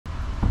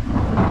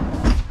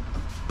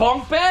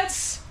bunk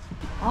beds,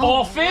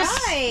 office,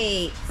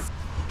 right.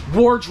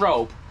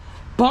 wardrobe.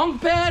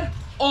 Bunk bed,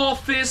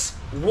 office,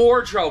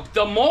 wardrobe.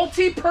 The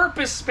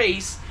multi-purpose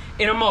space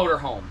in a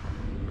motorhome.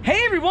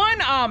 Hey everyone,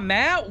 I'm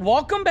Matt.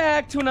 Welcome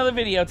back to another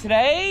video.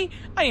 Today,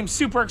 I am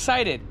super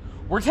excited.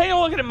 We're taking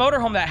a look at a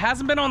motorhome that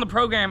hasn't been on the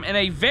program in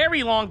a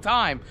very long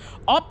time.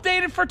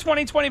 Updated for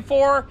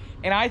 2024,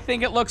 and I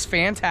think it looks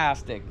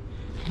fantastic.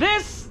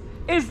 This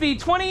is the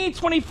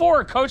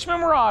 2024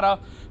 Coachmen Mirada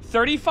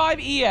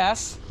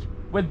 35ES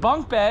with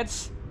bunk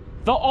beds,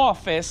 the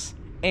office,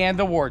 and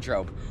the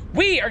wardrobe.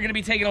 We are going to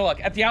be taking a look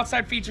at the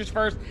outside features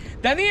first,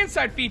 then the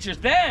inside features.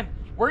 Then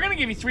we're going to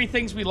give you 3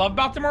 things we love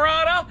about the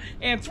Mirada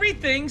and 3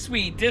 things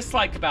we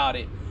dislike about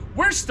it.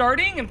 We're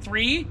starting in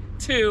 3,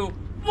 2,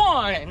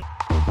 1.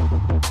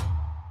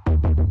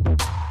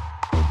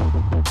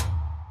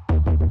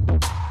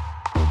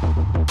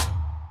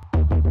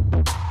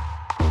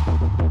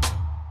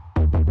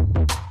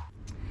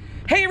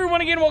 Hey everyone,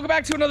 again, welcome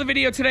back to another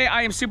video. Today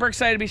I am super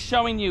excited to be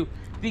showing you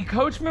the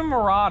Coachmen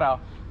Mirada.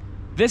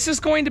 This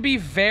is going to be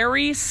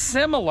very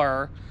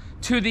similar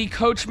to the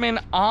Coachmen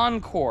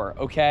Encore,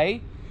 okay?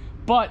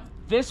 But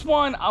this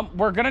one,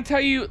 we're gonna tell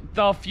you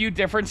the few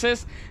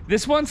differences.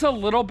 This one's a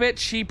little bit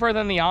cheaper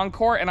than the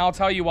Encore, and I'll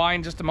tell you why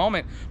in just a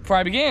moment. Before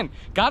I begin,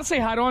 gotta say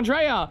hi to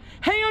Andrea.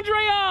 Hey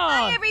Andrea!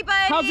 Hi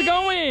everybody! How's it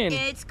going?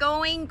 It's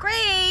going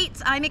great.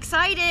 I'm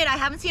excited. I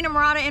haven't seen a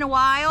Mirada in a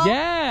while.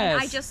 Yes!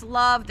 And I just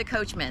love the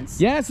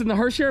Coachmans. Yes, and the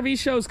Hershey RV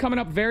show is coming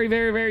up very,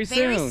 very soon.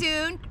 Very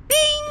soon. Bing!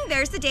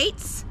 There's the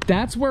dates.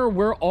 That's where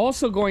we're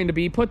also going to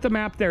be. Put the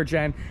map there,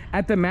 Jen.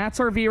 At the Matt's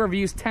RV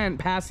Reviews tent,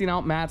 passing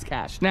out Matt's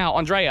cash. Now,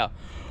 Andrea,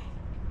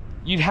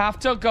 you'd have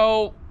to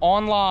go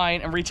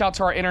online and reach out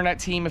to our internet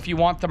team if you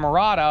want the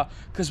Mirada,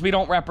 because we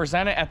don't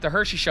represent it at the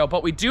Hershey show,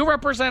 but we do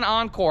represent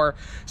Encore.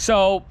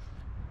 So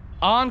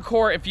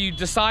Encore, if you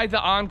decide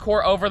the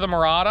Encore over the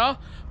Mirada,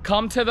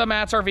 come to the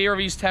Matt's RV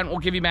Reviews tent. We'll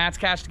give you Matt's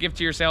cash to give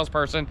to your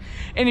salesperson.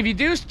 And if you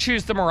do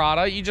choose the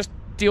Mirada, you just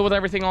deal with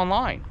everything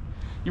online.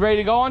 You ready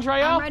to go,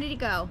 Andrea? I'm ready to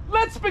go.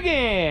 Let's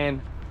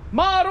begin.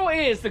 Model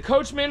is the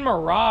Coachmen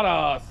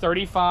Mirada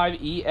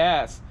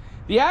 35ES.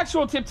 The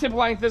actual tip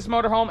length of this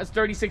motorhome is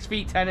 36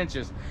 feet 10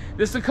 inches.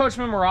 This is the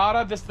Coachmen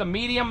Mirada. This is the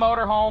medium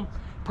motorhome.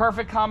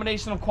 Perfect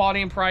combination of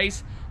quality and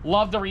price.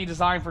 Love the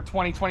redesign for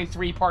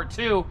 2023 Part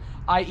 2,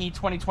 i.e.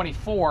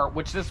 2024,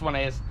 which this one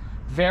is.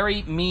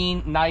 Very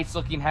mean, nice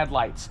looking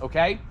headlights,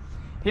 okay?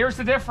 Here's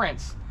the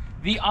difference.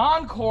 The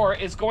Encore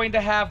is going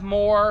to have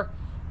more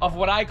of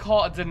what I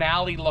call a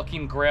Denali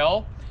looking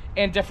grille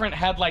and different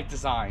headlight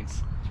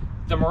designs.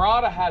 The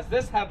Mirada has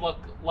this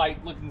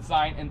headlight looking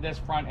design in this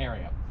front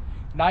area.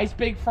 Nice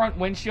big front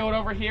windshield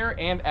over here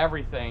and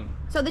everything.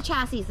 So the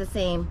chassis is the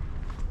same?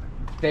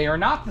 They are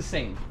not the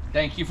same.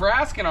 Thank you for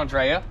asking,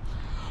 Andrea.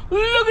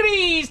 Look at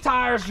these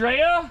tires,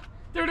 Andrea.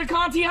 They're the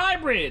Conti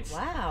hybrids.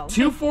 Wow.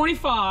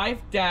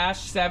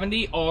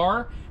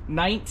 245-70R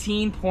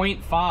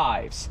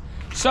 19.5s.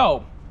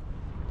 So,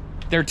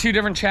 they're 2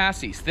 different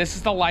chassis. This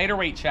is the lighter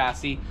weight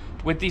chassis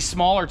with the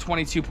smaller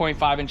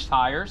 22.5 inch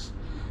tires.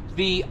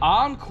 The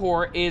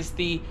Encore is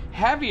the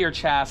heavier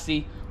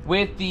chassis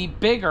with the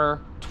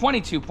bigger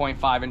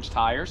 22.5 inch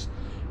tires.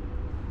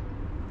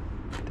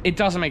 It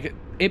doesn't make it.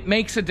 It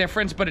makes a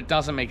difference, but it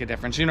doesn't make a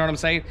difference. You know what I'm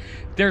saying?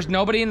 There's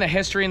nobody in the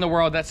history in the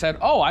world that said,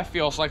 oh, I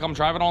feel like I'm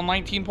driving on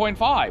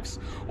 19.5s.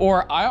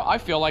 Or I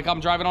feel like I'm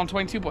driving on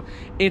 22.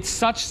 It's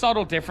such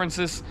subtle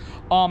differences.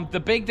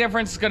 The big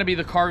difference is going to be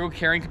the cargo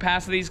carrying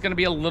capacity is going to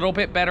be a little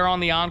bit better on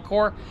the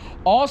Encore.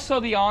 Also,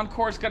 the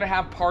Encore is going to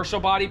have partial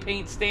body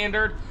paint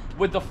standard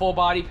with the full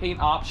body paint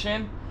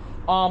option.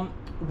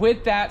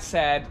 With that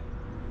said,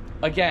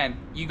 again,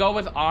 you go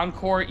with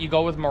Encore, you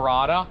go with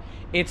Mirada.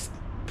 It's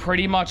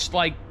pretty much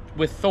like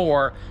with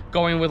Thor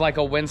going with like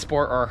a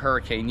Windsport or a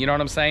Hurricane. You know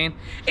what I'm saying?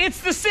 It's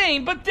the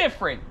same, but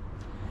different.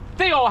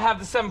 They all have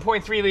the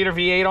 7.3 liter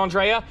V8,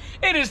 Andrea.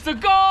 It is the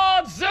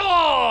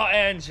Godzilla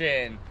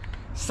engine.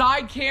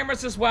 Side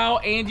cameras as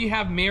well, and you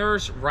have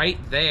mirrors right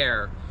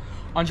there.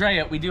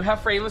 Andrea, we do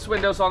have frameless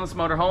windows on this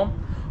motorhome.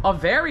 A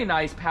very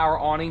nice power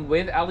awning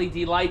with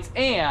LED lights,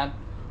 and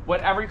what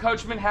every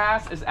Coachman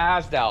has is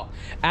Azdel.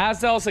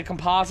 Azdel is a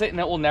composite and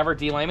it will never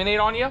delaminate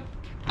on you.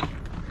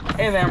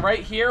 And then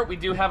right here, we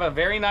do have a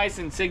very nice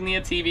Insignia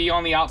TV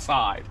on the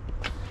outside.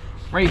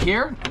 Right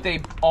here,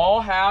 they all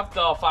have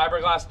the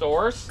fiberglass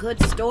doors.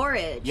 Good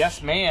storage.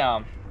 Yes,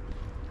 ma'am.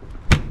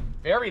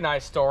 Very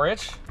nice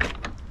storage.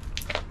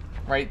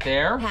 Right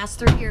there. Pass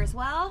through here as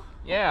well.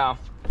 Yeah.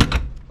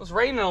 It was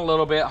raining a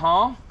little bit,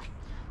 huh?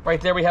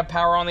 Right there, we have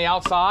power on the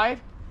outside.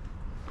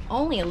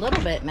 Only a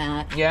little bit,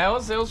 Matt. Yeah, it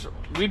was.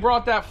 We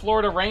brought that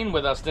Florida rain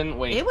with us, didn't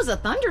we? It was a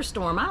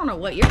thunderstorm. I don't know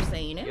what you're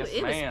saying. It was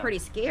pretty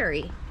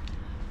scary.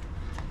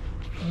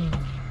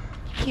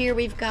 Here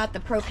we've got the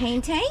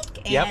propane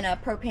tank and a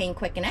propane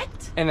quick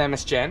connect. And then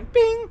Miss Jen,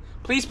 bing!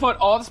 Please put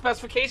all the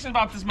specifications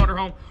about this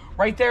motorhome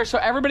right there so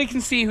everybody can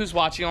see who's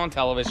watching on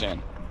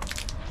television.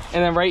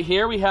 And then right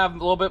here we have a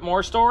little bit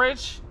more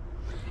storage.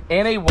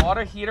 And a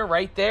water heater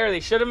right there.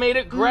 They should have made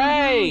it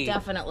gray.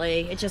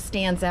 Definitely. It just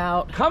stands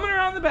out. Coming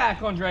around the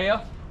back,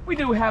 Andrea, we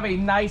do have a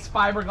nice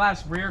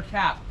fiberglass rear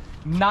cap.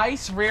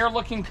 Nice rear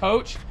looking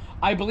coach.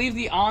 I believe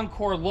the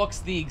Encore looks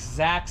the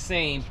exact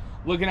same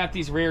looking at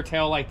these rear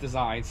taillight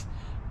designs.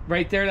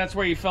 Right there, that's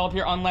where you fill up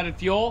your unleaded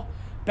fuel.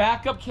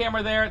 Backup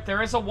camera there.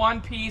 There is a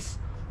one-piece.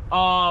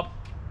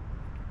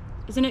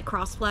 Isn't it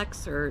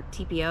Crossflex or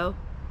TPO?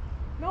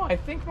 No, I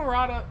think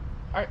Mirada,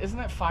 isn't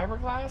it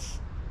fiberglass?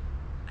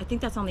 I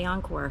think that's on the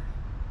Encore.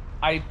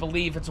 I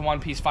believe it's a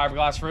one-piece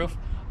fiberglass roof.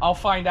 I'll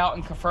find out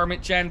and confirm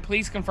it. Jen,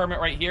 please confirm it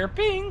right here.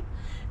 Bing!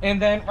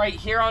 And then right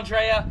here,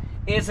 Andrea,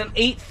 is an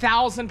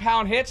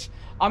 8,000-pound hitch.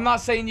 I'm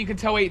not saying you can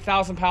tow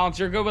 8,000 pounds.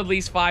 You're good with at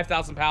least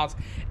 5,000 pounds.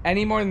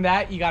 Any more than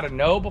that, you got to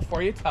know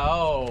before you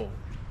tow.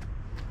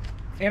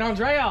 And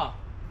Andrea,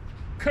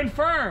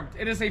 confirmed,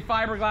 it is a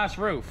fiberglass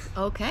roof.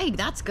 Okay,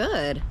 that's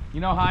good. You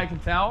know how I can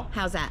tell?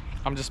 How's that?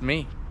 I'm just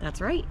me. That's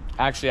right.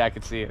 Actually, I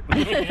could see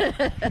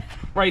it.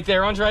 Right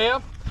there,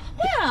 Andrea.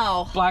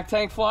 Wow. Black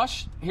tank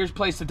flush. Here's a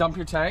place to dump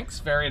your tanks.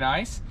 Very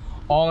nice.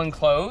 All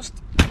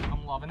enclosed.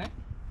 I'm loving it.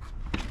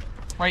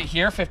 Right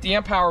here, 50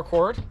 amp power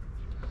cord.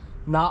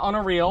 Not on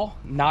a reel,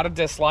 not a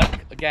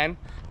dislike. Again,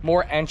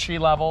 more entry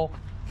level,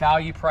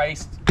 value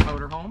priced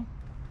motorhome.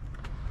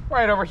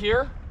 Right over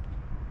here.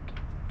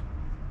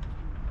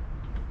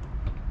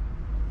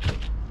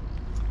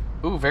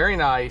 Ooh, very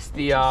nice.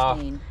 The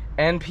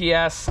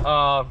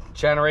NPS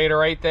generator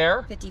right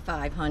there.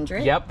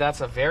 5,500. Yep,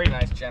 that's a very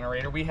nice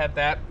generator. We had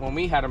that when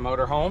we had a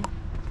motorhome.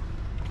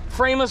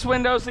 Frameless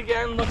windows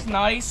again, looks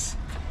nice.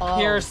 Oh,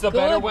 here's the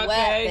better wet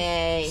bay.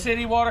 bay.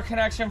 City water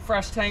connection,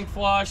 fresh tank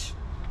flush,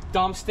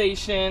 dump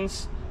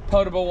stations,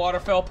 potable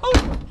water fill.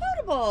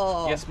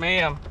 Potable. Yes,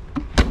 ma'am.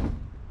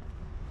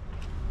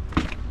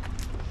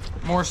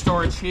 More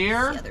storage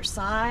here. The other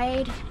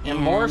side. And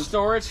more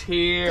storage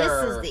here.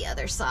 This is the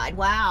other side.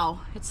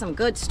 Wow. It's some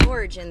good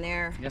storage in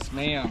there. Yes,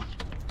 ma'am.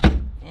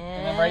 And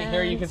then right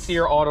here you can see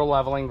your auto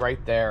leveling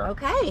right there.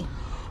 Okay.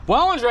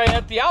 Well,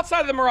 Andrea, the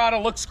outside of the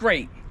Mirada looks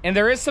great. And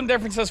there is some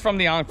differences from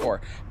the Encore.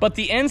 But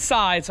the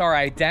insides are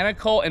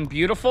identical and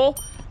beautiful.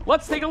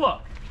 Let's take a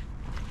look.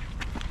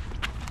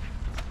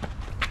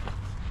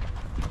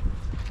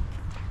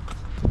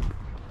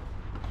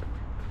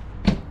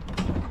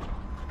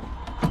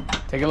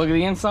 Take a look at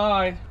the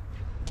inside.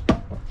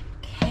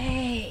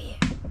 Okay.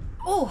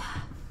 Oh,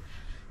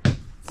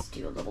 let's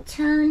do a little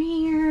turn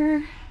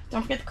here.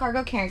 Don't forget the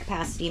cargo carrying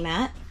capacity,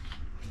 Matt.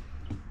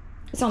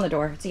 It's on the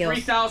door. It's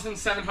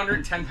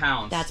 3,710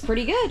 pounds. That's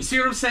pretty You good. see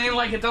what I'm saying?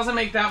 Like, it doesn't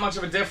make that much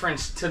of a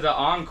difference to the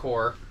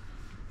Encore.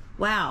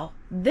 Wow.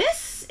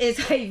 This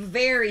is a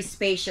very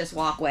spacious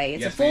walkway.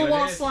 It's Yes, a full ma'am,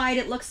 wall it is. slide,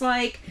 it looks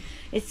like.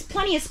 It's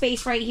plenty of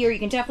space right here. You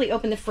can definitely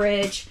open the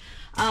fridge.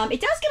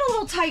 It does get a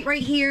little tight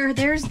right here.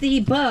 There's the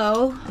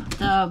bow,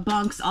 the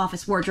Bunk's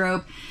office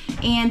wardrobe.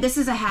 And this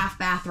is a half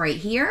bath right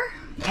here.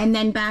 And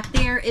then back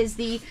there is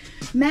the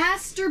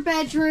master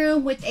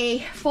bedroom with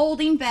a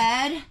folding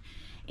bed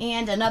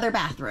and another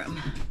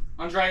bathroom.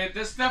 Andrea,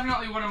 this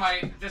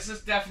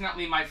is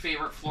definitely my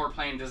favorite floor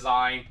plan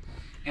design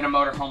in a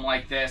motorhome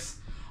like this.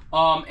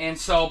 And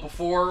so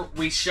before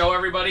we show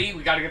everybody,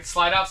 we got to get the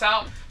slide outs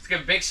out. Let's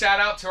give a big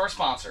shout out to our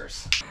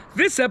sponsors.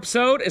 This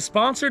episode is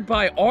sponsored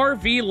by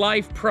RV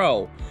Life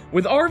Pro.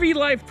 With RV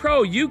Life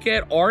Pro, you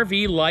get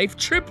RV Life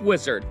Trip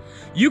Wizard.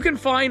 You can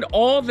find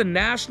all the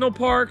national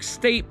parks,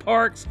 state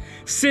parks,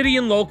 city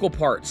and local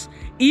parks,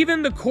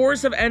 even the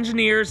Corps of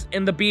Engineers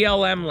in the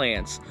BLM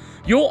lands.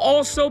 You'll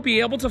also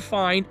be able to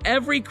find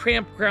every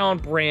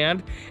campground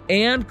brand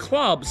and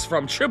clubs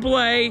from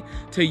AAA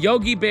to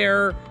Yogi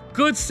Bear,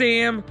 Good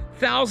Sam,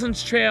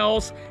 Thousands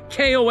Trails,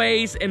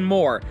 KOAs, and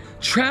more.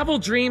 Travel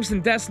dreams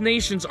and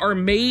destinations are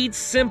made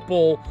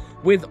simple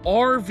with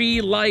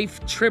RV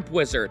Life Trip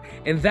Wizard,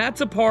 and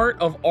that's a part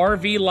of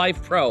RV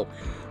Life Pro.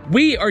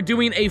 We are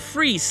doing a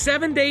free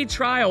 7-day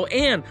trial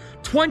and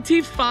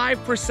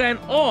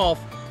 25% off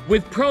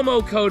with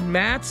promo code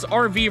Matt's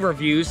RV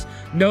Reviews,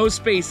 no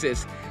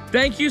spaces.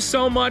 Thank you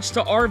so much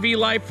to RV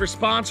Life for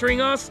sponsoring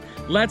us.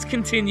 Let's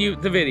continue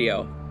the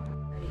video.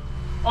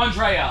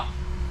 Andrea,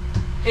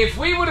 if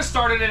we would have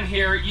started in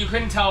here, you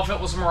couldn't tell if it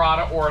was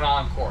Mirada or an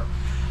Encore.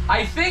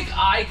 I think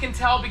I can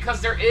tell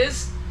because there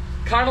is,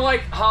 kind of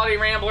like Holiday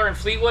Rambler and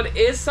Fleetwood,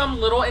 is some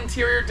little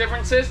interior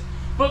differences,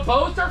 but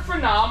both are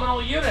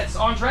phenomenal units.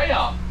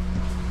 Andrea,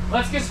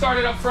 let's get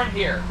started up front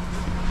here.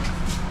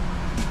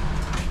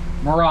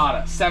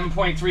 Mirada,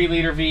 7.3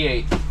 liter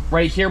V8.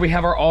 Right here we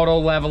have our auto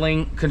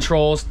leveling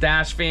controls,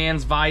 dash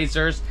fans,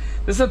 visors.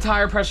 This is a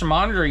tire pressure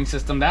monitoring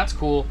system. That's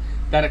cool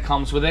that it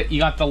comes with it. You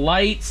got the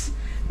lights,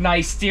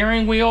 nice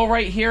steering wheel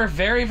right here.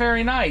 Very,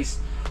 very nice.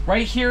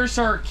 Right here's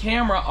our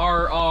camera,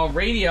 our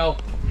radio.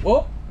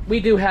 Whoop, we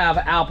do have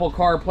Apple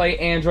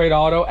CarPlay, Android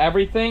Auto,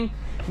 everything.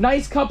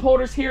 Nice cup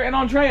holders here. And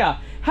Andrea,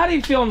 how do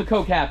you feel in the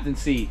co-captain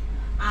seat?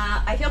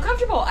 I feel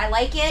comfortable. I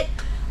like it.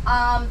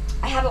 I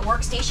have a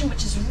workstation,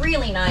 which is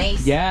really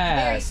nice.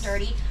 Yes. Very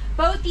sturdy.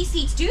 Both these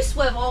seats do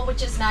swivel,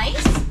 which is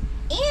nice.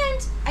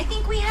 And I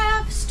think we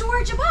have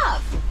storage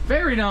above.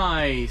 Very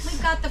nice.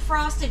 We've got the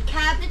frosted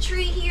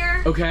cabinetry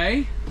here.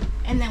 Okay.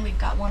 And then we've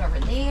got one over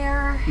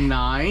there.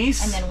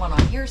 Nice. And then one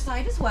on your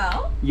side as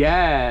well.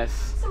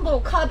 Yes. Some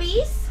little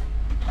cubbies.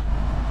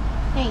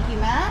 Thank you,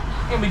 Matt.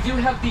 And we do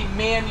have the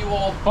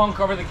manual bunk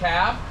over the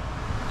cab.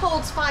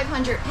 Holds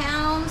 500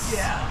 pounds.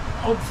 Yeah.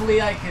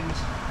 Hopefully I can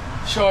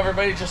show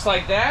everybody just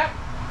like that.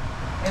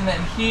 And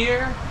then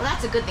here. Well,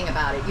 that's a good thing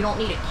about it. You don't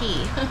need a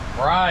key.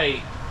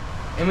 Right.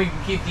 And we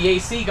can keep the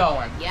AC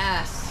going.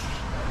 Yes.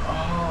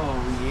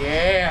 Oh,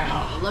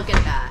 yeah. Look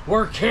at that.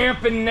 We're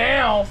camping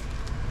now.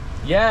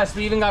 Yes,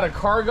 we even got a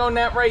cargo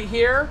net right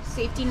here.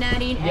 Safety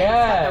netting, and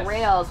Yes. it's got the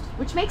rails,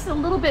 which makes it a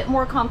little bit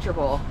more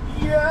comfortable.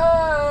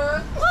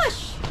 Yes.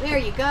 Push! There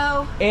you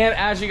go. And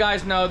as you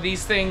guys know,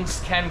 these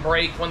things can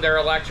break when they're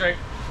electric.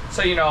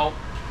 So, you know,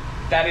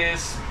 that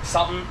is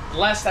something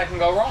less that can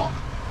go wrong.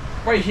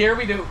 Right here,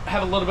 we do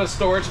have a little bit of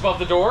storage above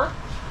the door.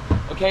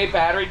 Okay,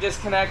 battery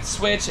disconnect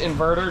switch,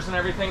 inverters and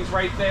everything's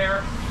right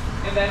there.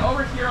 And then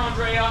over here,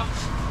 Andrea,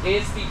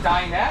 is the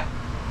dinette.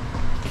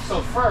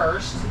 So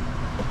first,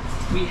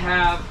 we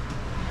have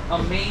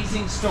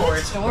amazing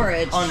storage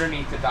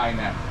underneath the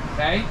dinette,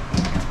 okay?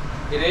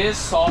 It is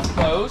soft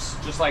close,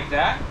 just like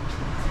that.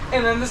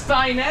 And then this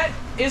dinette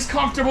is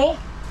comfortable.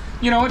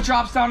 You know, it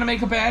drops down to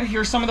make a bed.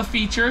 Here's some of the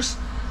features.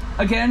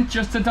 Again,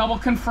 just to double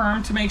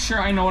confirm to make sure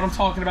I know what I'm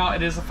talking about,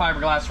 it is a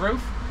fiberglass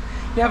roof.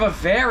 You have a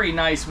very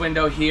nice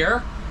window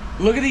here.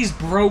 Look at these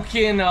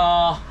broken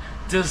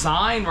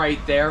design right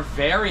there,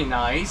 very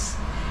nice.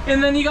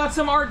 And then you got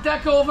some Art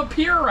Deco of a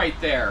pier right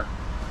there.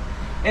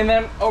 And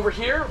then over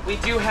here, we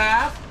do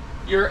have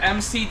your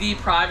MCD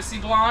privacy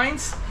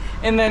blinds.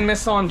 And then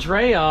Miss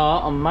Andrea,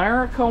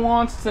 America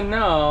wants to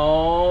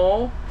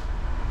know.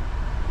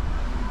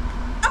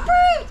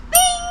 Approved!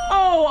 Bing!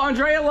 Oh,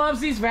 Andrea loves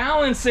these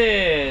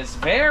valances.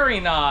 Very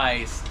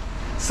nice.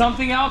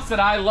 Something else that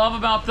I love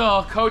about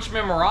the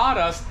Coachmen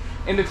Miradas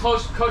and the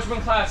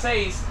Coachmen Class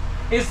A's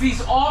is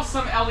these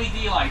awesome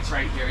LED lights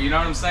right here. You know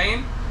what I'm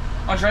saying?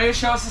 Andrea,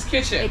 show us his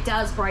kitchen. It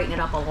does brighten it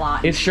up a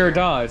lot. It sure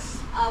does.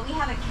 We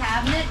have a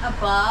cabinet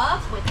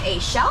above with a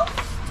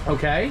shelf.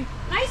 Okay.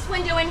 Nice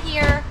window in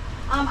here.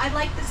 I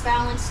like this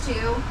valance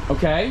too.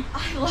 Okay.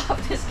 I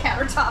love this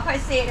countertop. I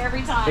say it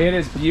every time. It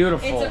is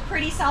beautiful. It's a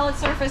pretty solid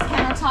surface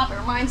countertop. It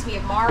reminds me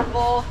of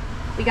marble.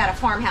 We got a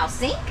farmhouse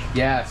sink.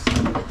 Yes.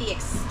 With the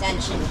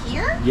extension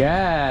here.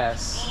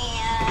 Yes.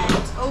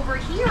 And over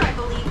here, I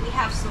believe we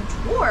have some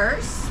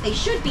drawers. They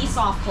should be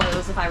soft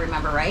close if I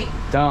remember right.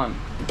 Done.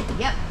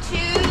 Yep, 2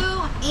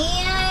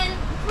 and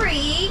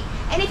 3.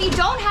 And if you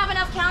don't have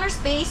enough counter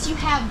space, you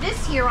have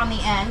this here on the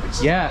end, which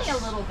is only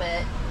a little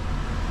bit.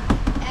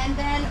 And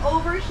then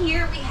over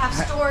here we have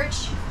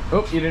storage.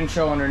 Oh, you didn't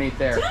show underneath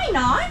there. Did I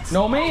not?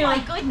 No, ma'am. Oh my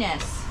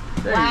goodness.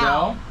 There you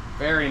go.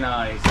 Very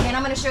nice. And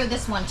I'm going to show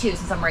this one too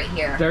since I'm right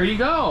here. There you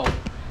go.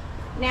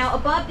 Now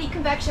above the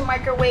convection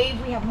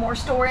microwave, we have more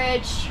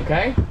storage.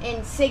 Okay.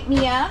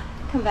 Insignia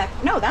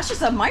no, that's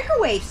just a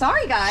microwave.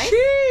 Sorry, guys.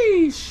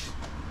 Sheesh.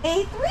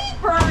 A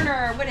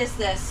 3-burner. What is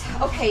this?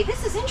 Okay,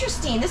 this is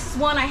interesting. This is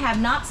one I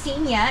have not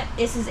seen yet.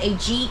 This is a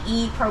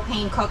GE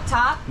propane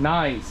cooktop.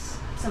 Nice.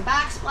 Some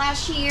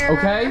backsplash here.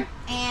 Okay.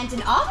 And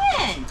an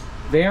oven.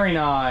 Very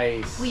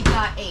nice. We've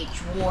got a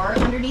drawer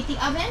underneath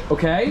the oven.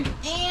 Okay.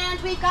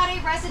 And we've got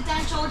a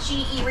residential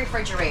GE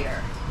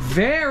refrigerator.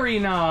 Very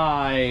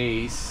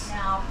nice.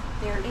 Now,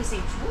 there is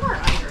a drawer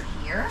under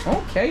here.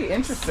 Okay,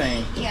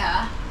 interesting.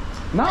 Yeah.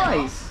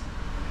 Nice.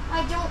 No,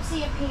 I don't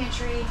see a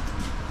pantry.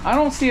 I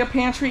don't see a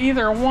pantry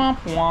either. Womp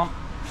womp.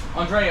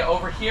 Andrea,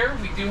 over here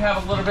we do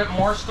have a little bit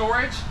more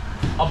storage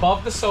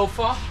above the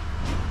sofa.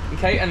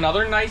 Okay,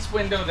 another nice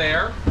window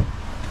there.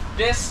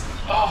 This,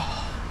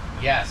 oh,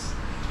 yes.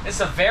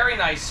 It's a very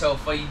nice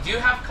sofa. You do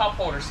have cup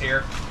holders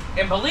here.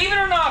 And believe it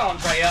or not,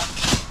 Andrea,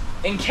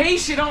 in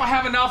case you don't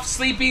have enough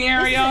sleeping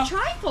area. This is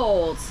a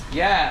trifold.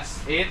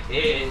 Yes, it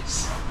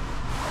is.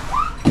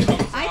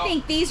 I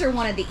think these are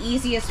one of the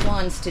easiest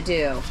ones to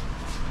do.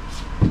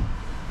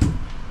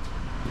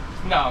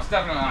 No, it's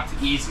definitely not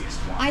the easiest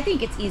one. I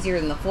think it's easier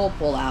than the full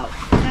pull out.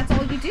 That's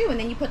all you do, and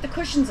then you put the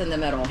cushions in the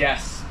middle.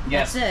 Yes,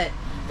 yes. That's it.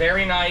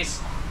 Very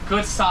nice,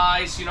 good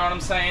size, you know what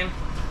I'm saying?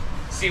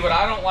 See, what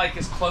I don't like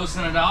is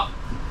closing it up,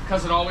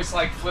 because it always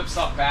like flips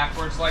up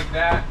backwards like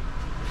that.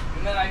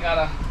 And then I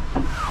gotta...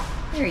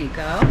 There you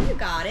go, you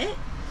got it.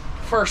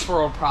 First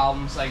world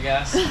problems, I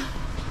guess.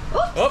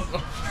 Oops.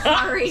 Oop.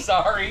 Sorry.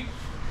 Sorry.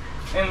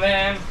 And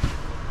then,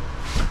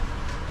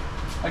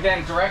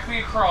 again, directly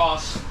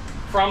across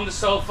from the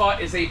sofa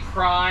is a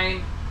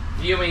prime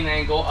viewing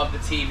angle of the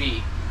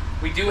TV.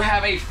 We do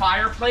have a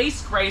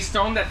fireplace, gray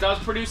stone, that does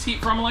produce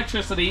heat from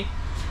electricity.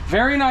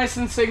 Very nice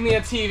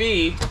Insignia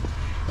TV.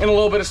 And a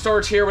little bit of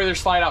storage here where there's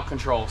slide out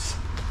controls.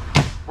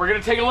 We're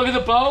gonna take a look at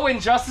the bow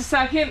in just a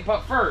second,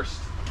 but first,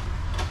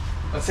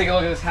 let's take a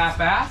look at this half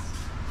bath.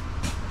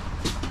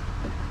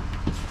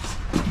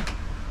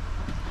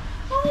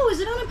 Oh, is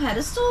it on a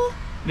pedestal?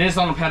 It is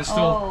on a pedestal.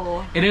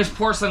 Oh. It is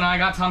porcelain, and I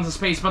got tons of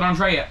space, but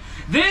Andrea,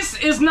 this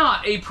is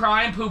not a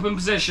prime pooping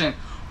position.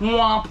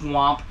 Womp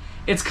womp.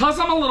 It's cause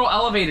I'm a little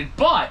elevated,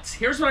 but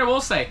here's what I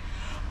will say.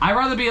 I'd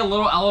rather be a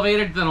little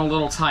elevated than a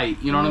little tight.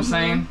 You know what I'm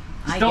saying?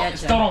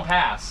 Still don't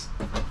pass.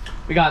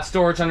 We got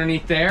storage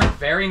underneath there.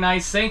 Very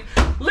nice sink.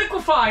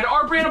 Liquefied,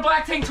 our brand of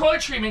black tank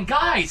toilet treatment.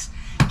 Guys,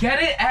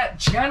 get it at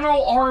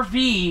General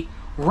RV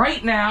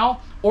right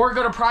now, or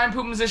go to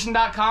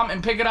primepoopmusician.com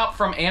and pick it up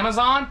from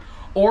Amazon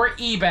or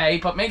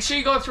eBay. But make sure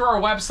you go through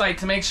our website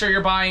to make sure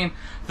you're buying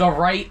the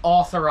right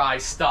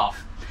authorized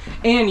stuff.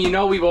 And you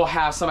know we will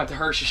have some at the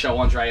Hershey Show,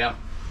 Andrea.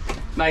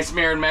 Nice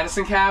mirrored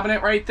medicine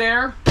cabinet right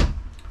there.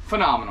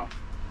 Phenomenal.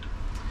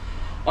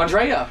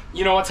 Andrea,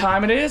 you know what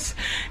time it is?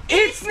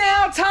 It's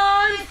now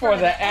time for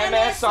the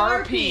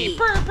MSRP.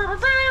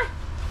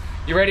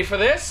 You ready for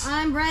this?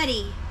 I'm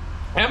ready.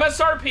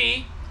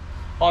 MSRP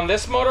on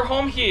this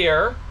motorhome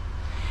here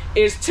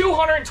is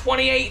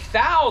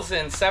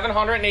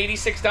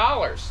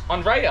 $228,786.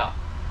 Andrea,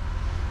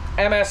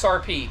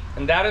 MSRP,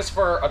 and that is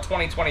for a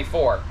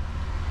 2024.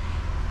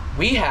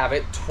 We have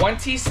it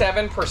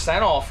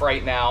 27% off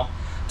right now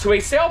to a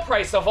sale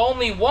price of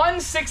only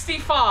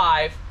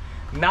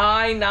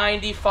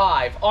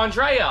 $165,995.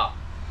 Andrea,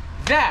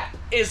 that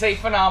is a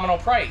phenomenal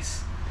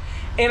price.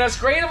 And as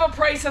great of a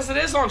price as it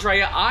is,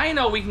 Andrea, I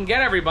know we can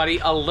get everybody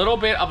a little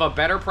bit of a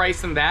better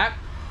price than that.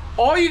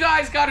 All you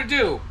guys got to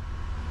do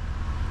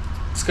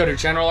is go to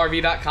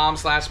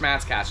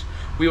generalrv.com/MattsCash.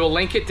 We will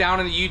link it down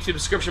in the YouTube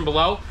description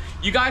below.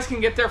 You guys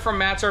can get there from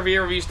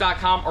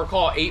mattsrvreviews.com or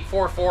call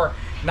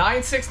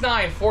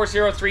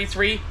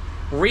 844-969-4033.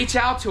 Reach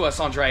out to us,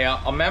 Andrea.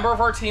 A member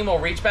of our team will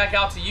reach back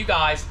out to you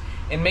guys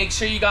and make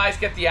sure you guys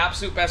get the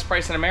absolute best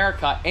price in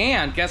America.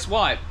 And guess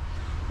what?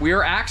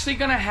 We're actually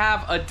going to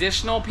have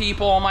additional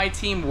people on my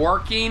team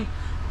working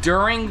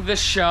during the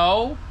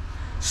show.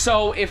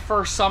 So if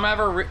for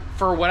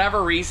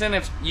whatever reason,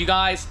 if you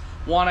guys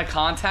want to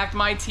contact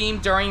my team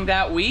during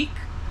that week,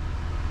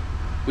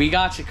 we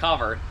got you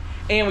covered.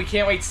 And we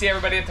can't wait to see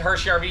everybody at the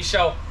Hershey RV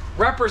Show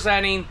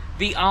representing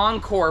the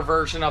encore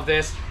version of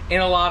this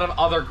and a lot of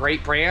other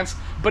great brands.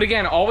 But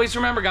again, always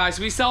remember, guys,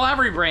 we sell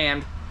every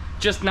brand,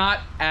 just not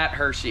at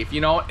Hershey. If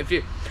you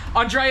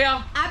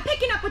Andrea, I'm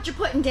picking up what you're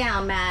putting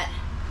down, Matt.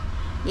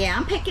 Yeah,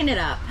 I'm picking it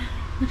up.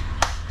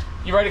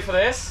 You ready for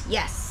this?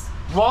 Yes.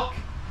 Look.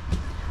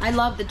 I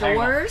love the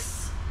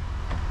doors.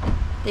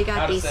 They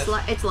got these.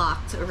 It's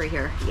locked over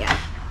here. Yeah.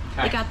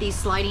 Okay. They got these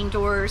sliding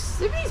doors.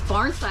 Look at these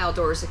barn style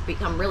doors that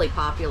become really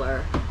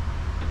popular.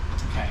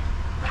 Okay.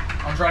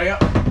 Andrea,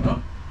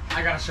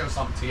 I gotta show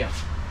something to you.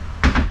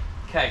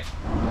 Okay.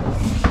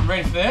 You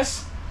ready for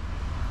this?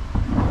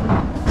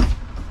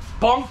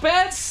 Bunk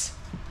beds.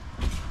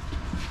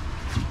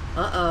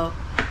 Uh-oh.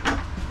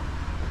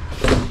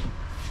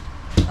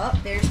 Oh,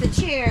 there's the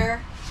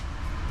chair.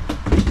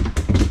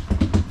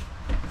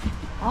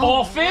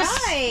 Office.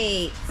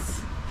 Right.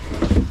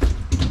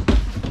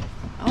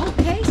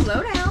 Okay,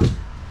 slow down.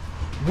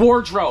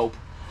 Wardrobe.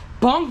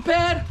 Bunk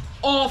bed,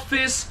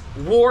 office,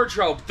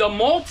 wardrobe. The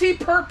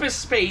multi-purpose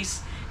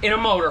space in a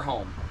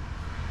motorhome.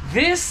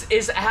 This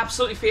is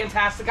absolutely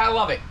fantastic. I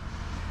love it.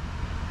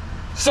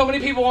 So many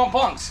people want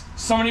bunks.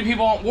 So many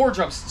people want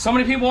wardrobes. So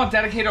many people want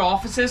dedicated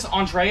offices.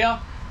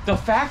 Andrea, the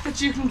fact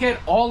that you can get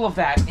all of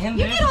that in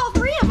there. You get all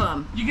three of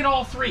them. You get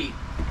all three.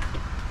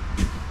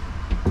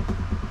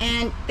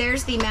 And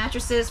there's the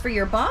mattresses for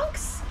your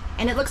bunks.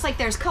 And it looks like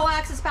there's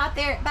coaxes back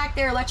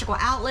there, electrical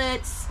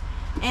outlets.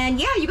 And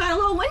yeah, you got a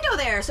little window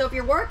there. So if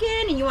you're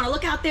working and you want to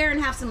look out there and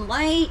have some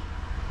light,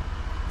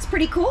 it's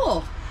pretty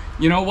cool.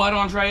 You know what,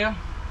 Andrea?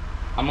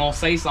 I'm going to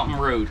say something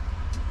rude.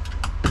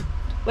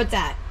 What's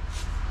that?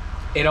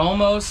 It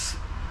almost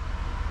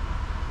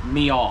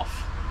me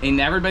off. And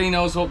everybody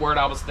knows what word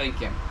I was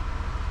thinking.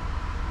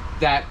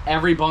 That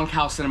every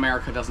bunkhouse in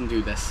America doesn't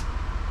do this.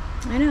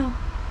 I know.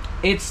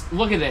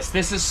 Look at this.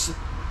 This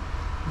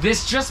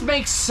just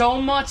makes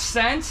so much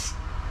sense.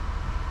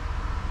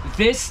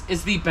 This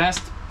is the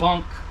best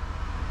bunk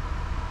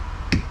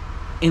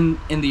in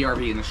the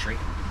RV industry.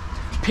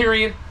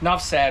 Period.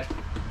 Enough said.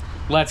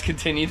 Let's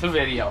continue the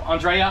video.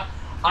 Andrea,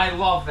 I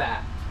love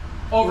that.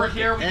 Over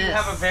here, we do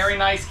have a very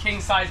nice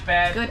king-size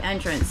bed. Good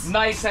entrance.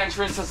 Nice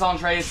entrance, as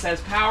Andrea says.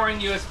 Power and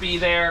USB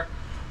there.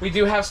 We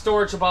do have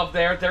storage above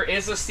there. There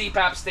is a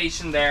CPAP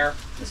station there.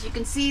 As you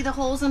can see, the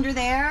holes under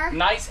there.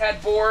 Nice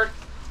headboard.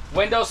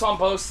 Windows on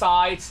both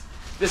sides.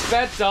 This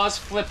bed does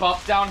flip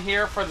up down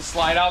here for the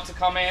slide out to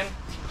come in.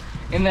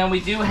 And then we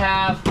do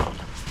have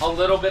a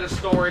little bit of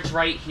storage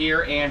right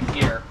here and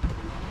here.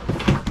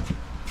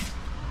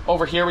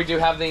 Over here, we do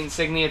have the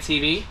Insignia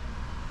TV.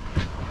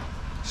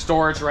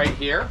 Storage right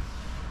here.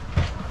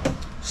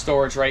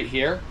 Storage right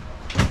here.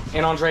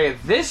 And Andrea,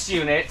 this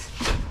unit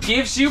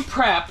gives you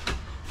prep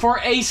for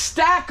a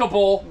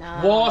stackable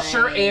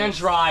washer and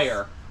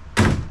dryer.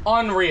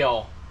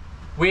 Unreal.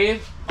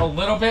 With a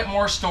little bit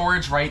more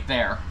storage right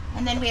there.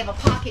 And then we have a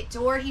pocket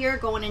door here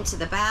going into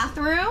the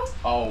bathroom.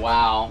 Oh,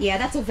 wow. Yeah,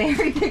 that's a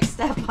very big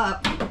step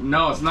up.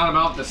 No, it's not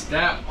about the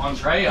step,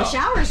 Andrea. The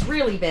shower's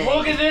really big.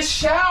 Look at this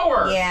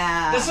shower.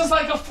 Yeah. This is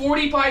like a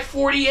 40 by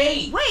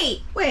 48.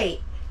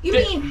 Wait. You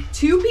mean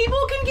two people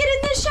can get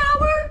in this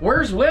shower?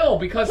 Where's Will?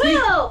 Because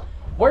Will!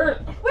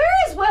 Where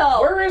is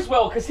Will? Where is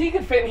Will? Because he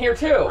could fit in here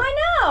too.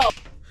 I know.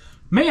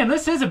 Man,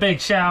 this is a big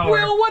shower.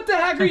 Will, what the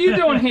heck are you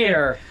doing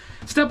here?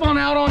 Step on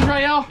out,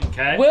 Andrea.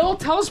 Okay. Will,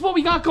 tell us what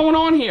we got going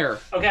on here.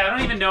 Okay, I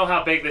don't even know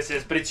how big this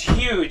is, but it's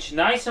huge,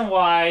 nice and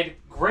wide,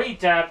 great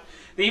depth.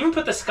 They even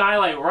put the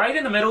skylight right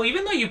in the middle,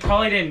 even though you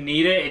probably didn't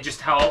need it, it just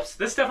helps.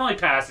 This definitely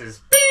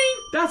passes. Bing!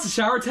 That's a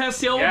shower test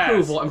seal of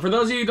approval. And for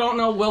those of you who don't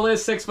know, Will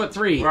is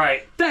 6'3".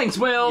 Right. Thanks,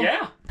 Will.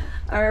 Yeah.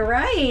 All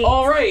right.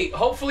 All right.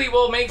 Hopefully,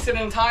 Will makes it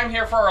in time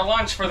here for our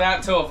lunch for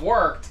that to have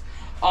worked.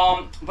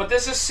 But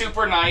this is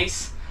super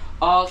nice.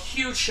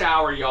 Huge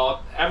shower,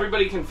 y'all.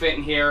 Everybody can fit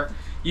in here.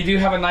 You do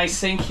have a nice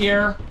sink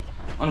here,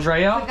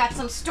 Andrea. We've got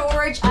some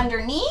storage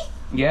underneath.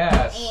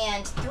 Yes.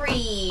 And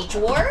 3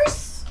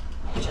 drawers.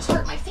 I just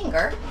hurt my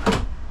finger.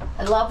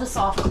 I love the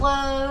soft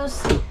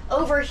clothes.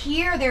 Over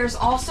here, there's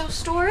also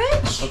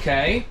storage.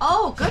 Okay.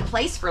 Oh, good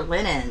place for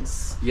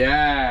linens.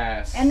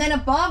 Yes. And then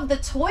above the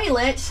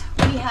toilet,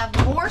 we have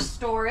more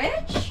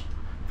storage.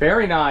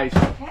 Very nice.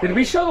 Okay. Did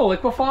we show the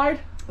liquefied?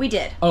 We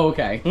did. Oh,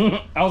 okay.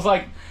 I was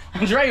like,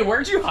 Andrea,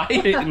 where'd you hide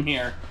it in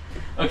here?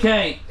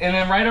 Okay, and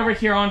then right over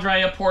here,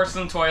 Andrea,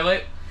 porcelain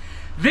toilet.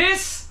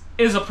 This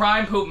is a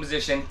prime poop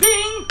position.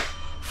 Bing!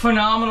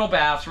 Phenomenal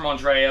bathroom,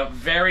 Andrea.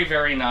 Very,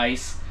 very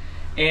nice.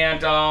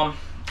 And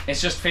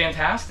it's just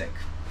fantastic.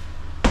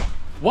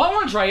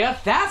 Well, Andrea,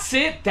 that's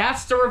it.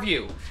 That's the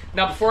review.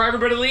 Now, before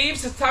everybody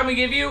leaves, it's time we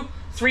give you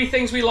 3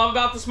 things we love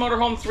about this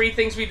motorhome, 3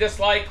 things we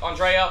dislike.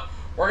 Andrea,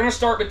 we're going to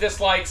start with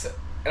dislikes,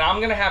 and I'm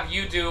going to have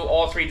you do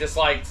all 3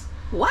 dislikes.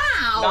 Wow.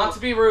 Not to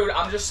be rude,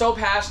 I'm just so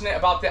passionate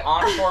about the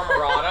Encore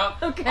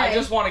Mirada. Okay. I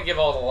just want to give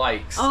all the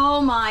likes.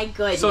 Oh my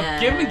goodness. So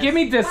give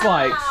me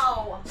dislikes.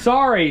 Wow.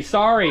 Sorry.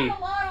 I have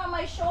a lot on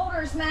my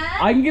shoulders, man.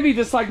 I can give you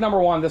dislike number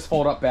 1, this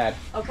fold-up bed.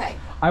 Okay.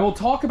 I will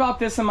talk about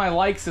this in my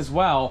likes as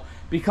well,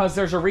 because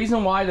there's a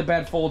reason why the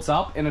bed folds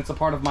up, and it's a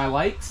part of my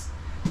likes.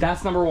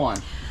 That's number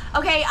 1.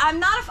 Okay,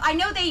 I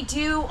know they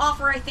do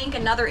offer, I think,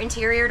 another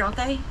interior, don't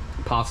they?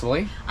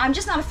 Possibly. I'm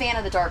just not a fan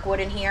of the dark wood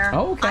in here.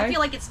 Oh, okay. I feel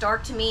like it's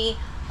dark to me.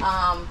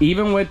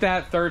 Even with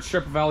that 3rd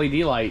strip of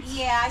LED lights.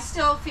 Yeah, I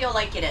still feel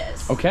like it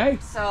is. Okay.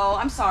 So,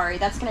 I'm sorry.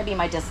 That's going to be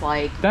my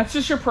dislike. That's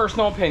just your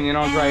personal opinion,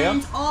 Andrea.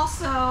 And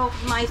also,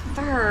 my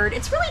 3rd.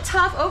 It's really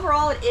tough.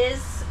 Overall, it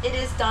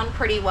is done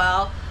pretty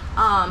well.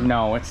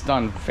 No, it's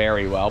done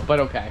very well, but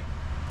okay.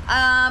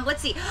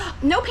 Let's see.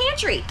 No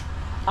pantry.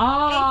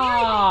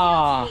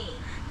 Ah. A very big deal to me.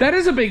 That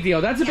is a big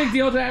deal. That's a big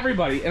deal to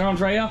everybody. And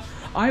Andrea,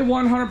 I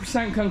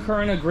 100%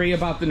 concur and agree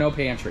about the no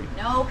pantry.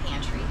 No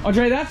pantry.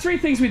 Andrea, that's 3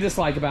 things we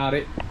dislike about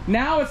it.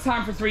 Now it's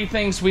time for 3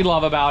 things we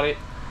love about it.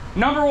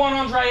 Number 1,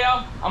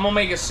 Andrea, I'm gonna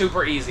make it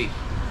super easy.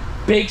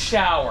 Big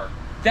shower.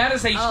 That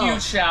is a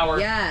huge shower.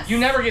 Yes. You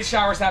never get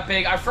showers that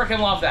big. I freaking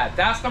love that.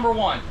 That's number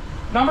 1.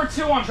 Number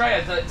 2,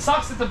 Andrea, it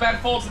sucks that the bed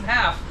folds in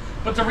half,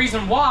 but the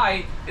reason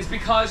why is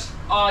because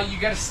you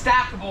get a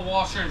stackable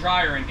washer and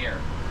dryer in here.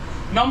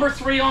 Number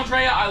 3,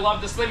 Andrea, I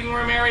love this living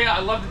room area.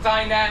 I love the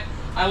dinette.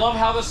 I love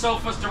how the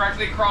sofa's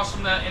directly across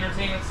from the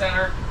entertainment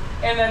center.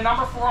 And then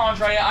number 4,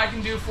 Andrea, I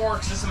can do 4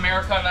 because it's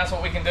America and that's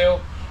what we can do.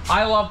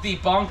 I love the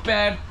bunk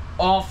bed,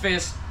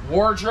 office,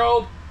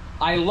 wardrobe.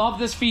 I love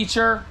this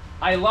feature.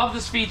 I love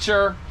this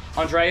feature.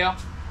 Andrea?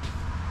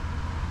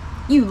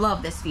 You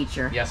love this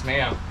feature. Yes,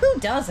 ma'am. Who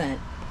doesn't?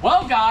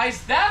 Well,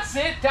 guys, that's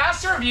it.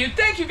 That's the review.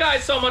 Thank you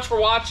guys so much for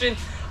watching.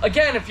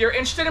 Again, if you're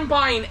interested in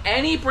buying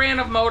any brand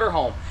of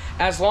motorhome,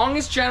 as long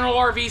as General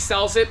RV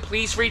sells it,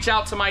 please reach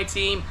out to my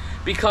team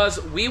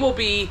because we will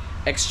be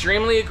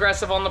extremely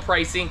aggressive on the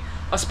pricing,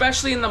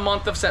 especially in the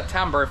month of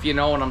September, if you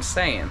know what I'm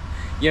saying.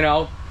 You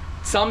know,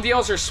 some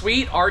deals are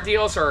sweet, our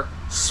deals are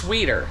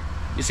sweeter.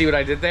 You see what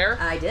I did there?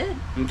 I did.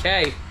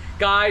 Okay.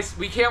 Guys,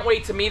 we can't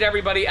wait to meet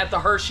everybody at the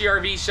Hershey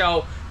RV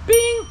show.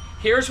 Bing!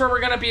 Here's where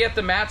we're going to be at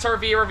the Matt's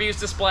RV Reviews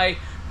display.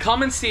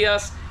 Come and see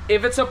us.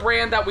 If it's a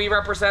brand that we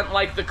represent,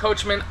 like the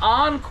Coachmen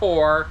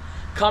Encore,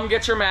 come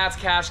get your Matt's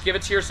cash, give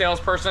it to your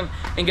salesperson,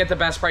 and get the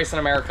best price in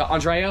America.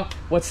 Andrea,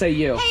 what say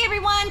you? Hey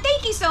everyone,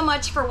 thank you so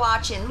much for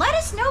watching. Let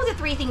us know the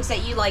 3 things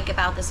that you like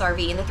about this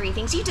RV and the 3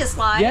 things you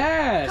dislike.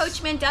 Yes!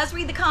 Coachmen does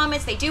read the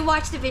comments, they do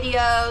watch the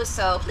videos,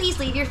 so please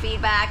leave your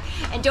feedback.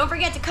 And don't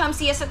forget to come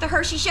see us at the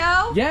Hershey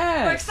show.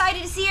 Yes! We're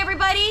excited to see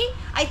everybody.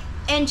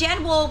 And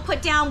Jen will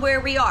put down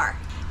where we are.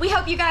 We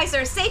hope you guys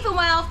are safe and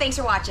well. Thanks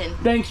for watching.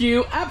 Thank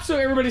you,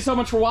 absolutely everybody so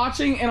much for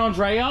watching. And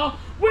Andrea,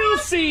 we'll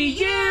see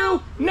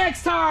you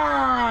next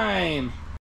time.